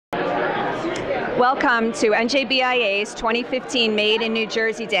Welcome to NJBIA's 2015 Made in New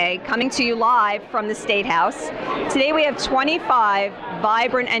Jersey Day, coming to you live from the State House. Today we have 25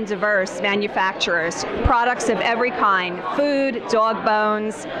 vibrant and diverse manufacturers, products of every kind, food, dog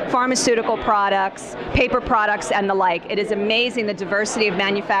bones, pharmaceutical products, paper products, and the like. It is amazing the diversity of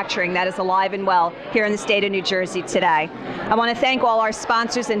manufacturing that is alive and well here in the state of New Jersey today. I want to thank all our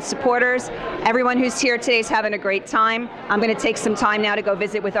sponsors and supporters. Everyone who's here today is having a great time. I'm going to take some time now to go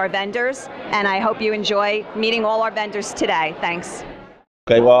visit with our vendors, and I hope you enjoy meeting all our vendors today. Thanks.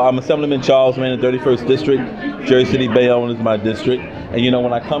 Okay, well, I'm Assemblyman Charles, man, in the 31st District. Jersey City, Bayonne is my district. And you know,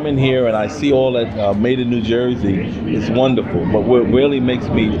 when I come in here and I see all that made in New Jersey, it's wonderful. But what really makes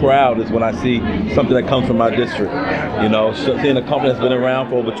me proud is when I see something that comes from my district. You know, seeing a company that's been around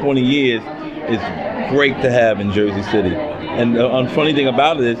for over 20 years is great to have in Jersey City. And the funny thing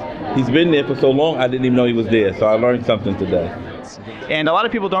about it is, he's been there for so long, I didn't even know he was there. So I learned something today. And a lot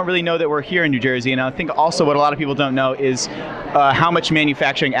of people don't really know that we're here in New Jersey, and I think also what a lot of people don't know is how much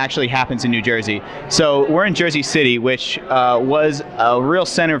manufacturing actually happens in New Jersey. So we're in Jersey City, which was a real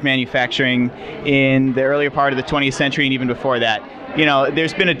center of manufacturing in the earlier part of the 20th century and even before that. You know,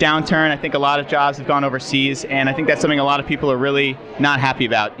 there's been a downturn. I think a lot of jobs have gone overseas, and I think that's something a lot of people are really not happy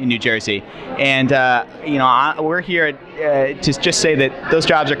about in New Jersey. And you know, we're here to just say that those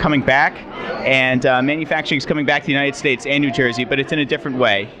jobs are coming back, and manufacturing is coming back to the United States and New Jersey, but it's in a different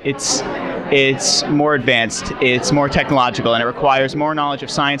way. It's more advanced, it's more technological, and it requires more knowledge of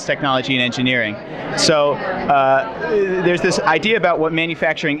science, technology, and engineering. So there's this idea about what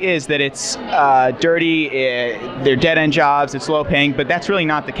manufacturing is, that it's dirty, they're dead-end jobs, it's low-paying, but that's really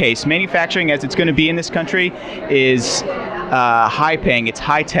not the case. Manufacturing, as it's going to be in this country, is high-paying, it's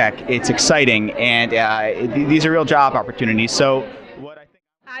high-tech, it's exciting, and these are real job opportunities. So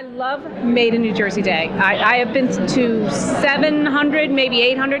I love Made in New Jersey Day. I have been to 700, maybe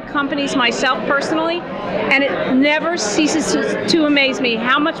 800 companies myself personally, and it never ceases to amaze me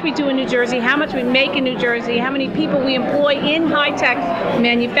how much we do in New Jersey, how much we make in New Jersey, how many people we employ in high-tech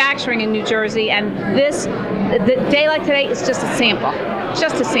manufacturing in New Jersey, and the day like today is just a sample,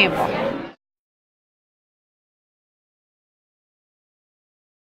 just a sample.